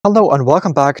Hello and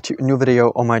welcome back to a new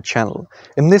video on my channel.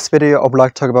 In this video I would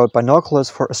like to talk about binoculars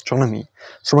for astronomy.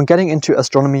 So when getting into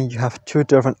astronomy you have two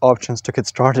different options to get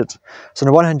started. So on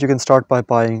the one hand you can start by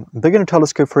buying a beginner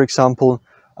telescope, for example,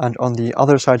 and on the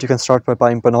other side you can start by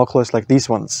buying binoculars like these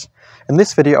ones. In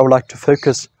this video I would like to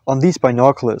focus on these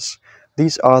binoculars.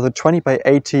 These are the 20 by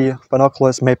 80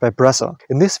 binoculars made by Bresser.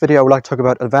 In this video I would like to talk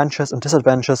about advantages and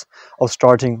disadvantages of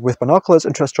starting with binoculars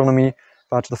into astronomy,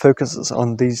 but the focus is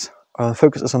on these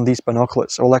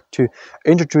binoculars. I would like to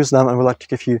introduce them and I would like to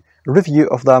give you a review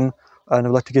of them, and I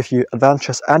would like to give you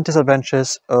advantages and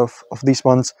disadvantages of these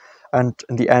ones, and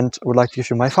in the end I would like to give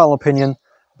you my final opinion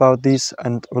about these,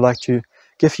 and I would like to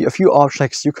give you a few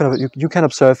objects you can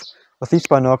observe with these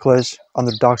binoculars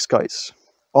under dark skies.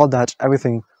 All that,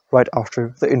 everything right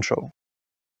after the intro.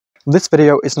 This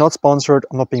video is not sponsored,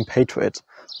 I'm not being paid for it.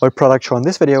 All products shown in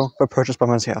this video were purchased by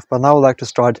myself, but now I would like to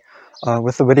start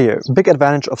with the video. The big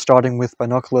advantage of starting with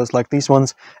binoculars like these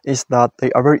ones is that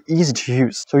they are very easy to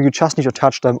use. So you just need to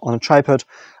attach them on a tripod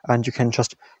and you can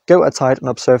just go outside and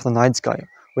observe the night sky.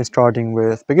 When starting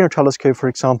with beginner telescope, for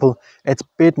example, it's a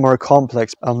bit more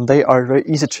complex. They are very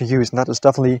easy to use, and that is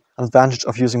definitely an advantage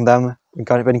of using them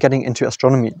when getting into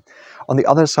astronomy. On the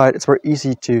other side, it's very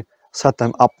easy to set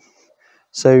them up.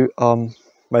 So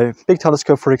my big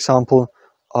telescope, for example,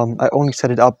 I only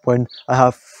set it up when I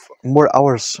have more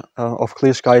hours of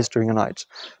clear skies during the night.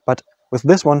 But with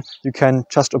this one, you can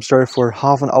just observe for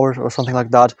half an hour or something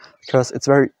like that, because it's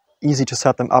very easy to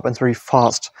set them up and it's very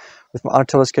fast. With my other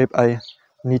telescope, I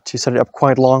need to set it up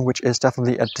quite long, which is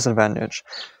definitely a disadvantage.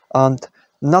 And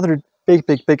another big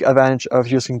advantage of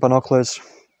using binoculars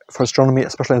for astronomy,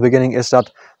 especially in the beginning, is that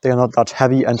they are not that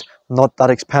heavy and not that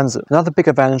expensive. Another big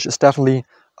advantage is definitely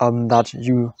that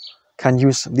you can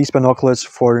use these binoculars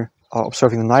for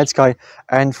observing the night sky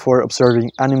and for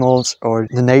observing animals or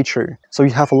the nature. So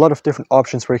you have a lot of different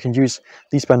options where you can use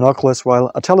these binoculars,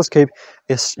 while a telescope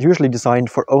is usually designed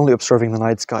for only observing the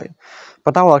night sky.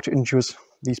 But now I'd like to introduce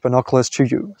these binoculars to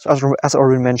you. So as I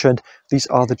already mentioned, these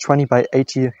are the 20 by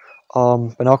 80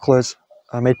 binoculars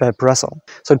made by Bresser.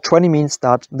 So 20 means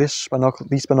that these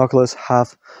binoculars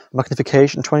have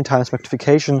magnification, 20 times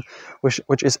magnification,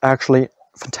 which is actually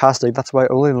fantastic. That's why I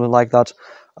really like that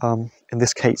in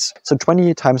this case. So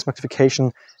 20 times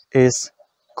magnification is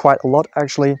quite a lot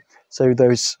actually. So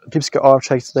those deep sky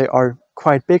objects, they are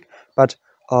quite big, but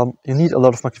you need a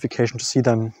lot of magnification to see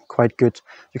them quite good.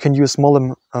 You can use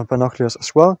smaller binoculars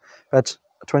as well, but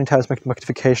 20 times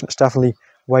magnification is definitely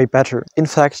way better. In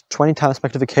fact, 20 times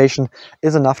magnification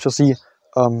is enough to see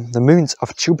the moons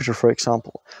of Jupiter, for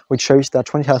example, which shows that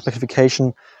 20 times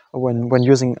magnification when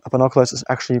using binoculars is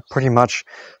actually pretty much.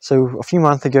 So a few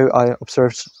months ago I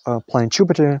observed planet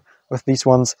Jupiter with these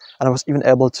ones, and I was even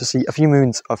able to see a few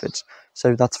moons of it.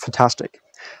 So that's fantastic.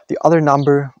 The other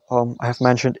number I have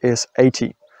mentioned is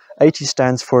 80. 80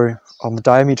 stands for the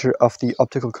diameter of the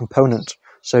optical component.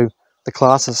 So the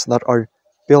glasses that are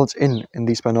built in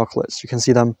these binoculars. You can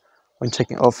see them when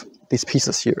taking off these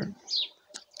pieces here.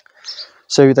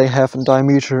 So they have a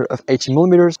diameter of 80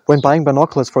 millimeters. When buying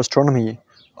binoculars for astronomy,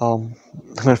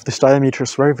 this diameter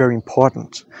is very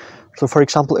important. So for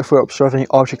example, if we're observing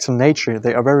objects in nature,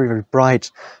 they are very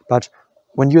bright, but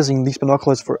when using these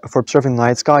binoculars for observing the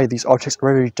night sky, these objects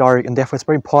are very dark, and therefore it's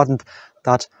very important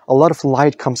that a lot of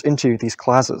light comes into these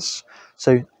glasses.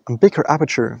 So a bigger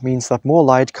aperture means that more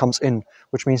light comes in,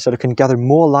 which means that you can gather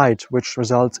more light, which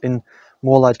results in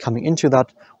more light coming into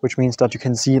that, which means that you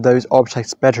can see those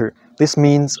objects better. This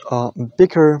means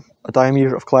bigger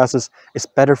diameter of glasses is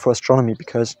better for astronomy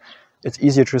because it's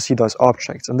easier to see those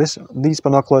objects. And these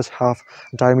binoculars have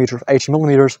a diameter of 80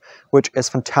 millimeters, which is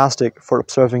fantastic for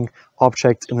observing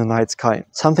objects in the night sky.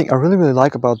 Something I really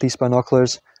like about these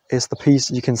binoculars is the piece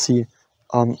you can see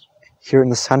here in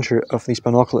the center of these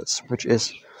binoculars, which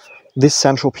is this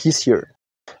central piece here.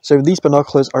 So these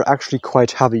binoculars are actually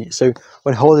quite heavy. So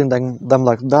when holding them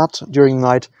like that during the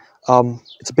night,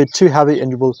 it's a bit too heavy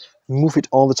and you will move it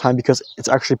all the time because it's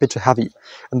actually a bit too heavy.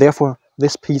 And therefore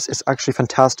this piece is actually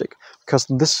fantastic, because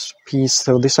this piece,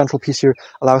 so this central piece here,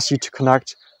 allows you to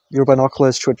connect your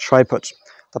binoculars to a tripod.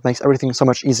 That makes everything so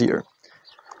much easier.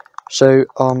 So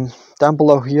down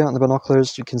below here on the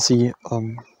binoculars you can see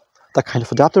that kind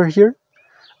of adapter here.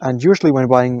 And usually when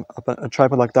buying a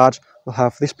tripod like that, we'll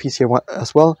have this piece here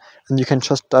as well, and you can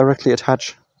just directly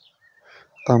attach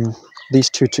these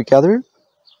two together,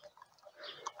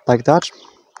 like that.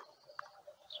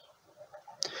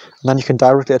 And then you can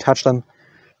directly attach them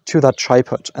to that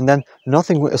tripod, and then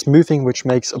nothing is moving, which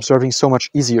makes observing so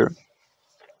much easier.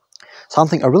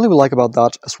 Something I really like about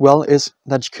that as well is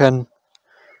that you can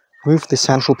move the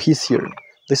central piece here.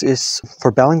 This is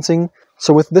for balancing,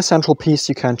 So with this central piece,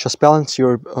 you can just balance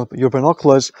your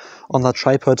binoculars on that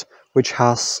tripod, which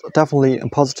has definitely a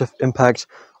positive impact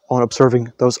on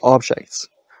observing those objects.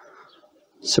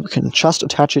 So we can just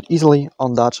attach it easily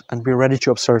on that and be ready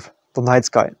to observe the night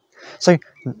sky. So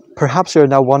perhaps you're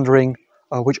now wondering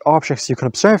which objects you can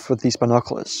observe with these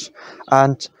binoculars.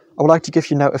 And I would like to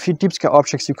give you now a few deep sky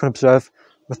objects you can observe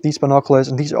with these binoculars,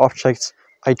 and these objects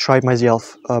I tried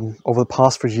myself over the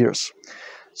past few years.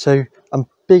 So a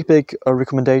big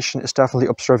recommendation is definitely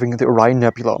observing the Orion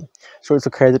Nebula. So it's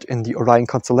located in the Orion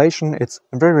constellation. It's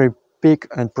a very big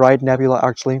and bright nebula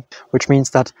actually, which means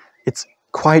that it's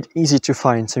quite easy to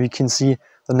find. So you can see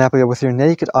the nebula with your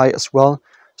naked eye as well.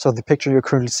 So the picture you're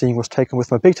currently seeing was taken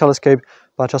with my big telescope,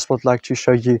 but I just would like to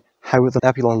show you how the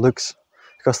nebula looks,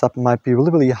 because that might be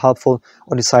really helpful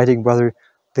on deciding whether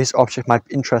this object might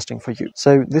be interesting for you.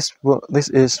 So this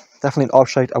is definitely an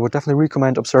object I would definitely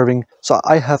recommend observing. So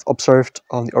I have observed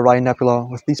the Orion Nebula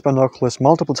with these binoculars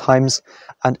multiple times,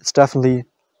 and it's definitely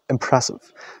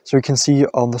impressive. So you can see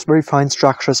those very fine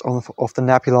structures of the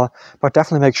nebula, but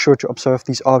definitely make sure to observe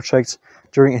these objects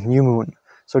during a new moon.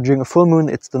 So during a full moon,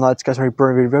 the night sky is very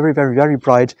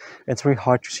bright, and it's very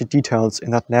hard to see details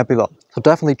in that nebula. So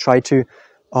definitely try to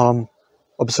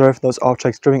observe those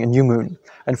objects during a new moon.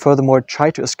 And furthermore, try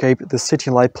to escape the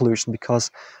city light pollution,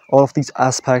 because all of these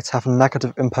aspects have a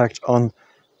negative impact on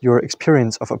your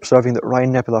experience of observing the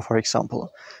Orion Nebula, for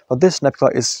example. But this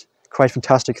nebula is quite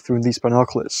fantastic through these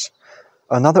binoculars.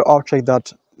 Another object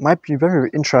that might be very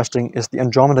interesting is the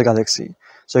Andromeda Galaxy.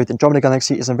 So the Andromeda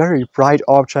Galaxy is a very bright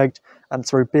object, and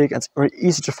it's very big, and it's very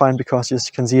easy to find because you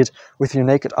can see it with your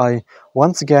naked eye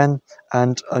once again,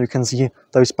 and you can see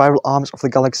those spiral arms of the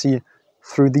galaxy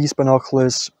through these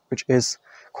binoculars, which is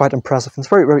quite impressive. It's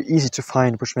very easy to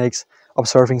find, which makes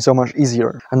observing so much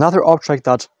easier. Another object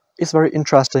that is very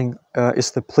interesting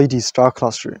is the Pleiades star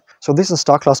cluster. So this is a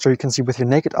star cluster you can see with your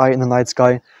naked eye in the night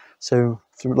sky. So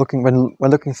when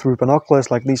looking through binoculars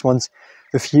like these ones,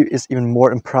 the view is even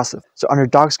more impressive. So under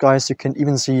dark skies, you can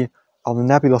even see the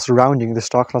nebula surrounding the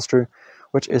star cluster,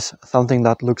 which is something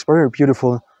that looks very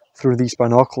beautiful through these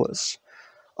binoculars.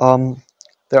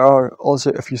 There are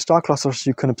also a few star clusters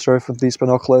you can observe with these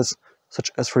binoculars, such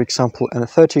as, for example,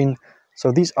 N13.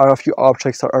 So these are a few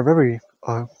objects that are very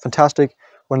fantastic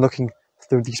when looking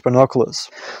through these binoculars.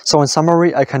 So in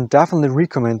summary, I can definitely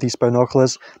recommend these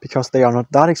binoculars because they are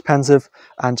not that expensive,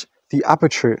 and the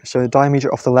aperture, so the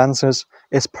diameter of the lenses,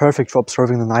 is perfect for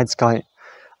observing the night sky.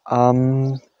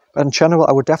 But in general,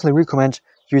 I would definitely recommend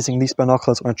using these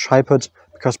binoculars on a tripod,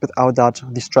 because without that,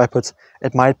 these tripods,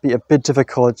 it might be a bit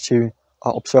difficult to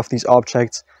observe these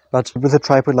objects. But with a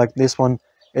tripod like this one,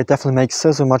 it definitely makes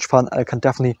so much fun. I can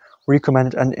definitely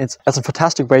recommend it, and it's a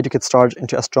fantastic way to get started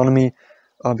into astronomy,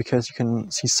 because you can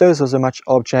see so much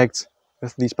objects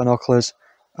with these binoculars,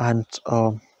 and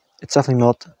it's definitely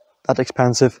not that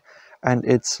expensive, and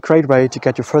it's a great way to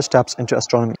get your first steps into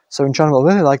astronomy. So in general,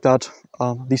 I really like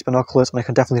these binoculars, and I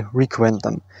can definitely recommend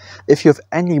them. If you have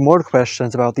any more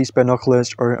questions about these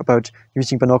binoculars or about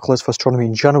using binoculars for astronomy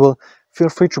in general, feel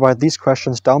free to write these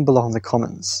questions down below in the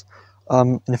comments.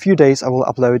 In a few days, I will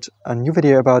upload a new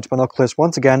video about binoculars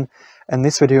once again. In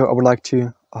this video, I would like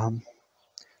to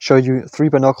show you 3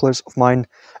 binoculars of mine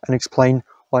and explain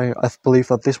why I believe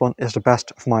that this one is the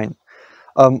best of mine.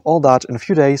 All that in a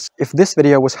few days. If this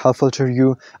video was helpful to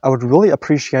you, I would really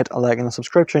appreciate a like and a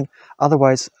subscription.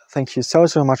 Otherwise, thank you so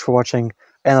much for watching,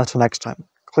 and until next time.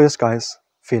 Clear skies,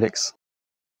 Felix.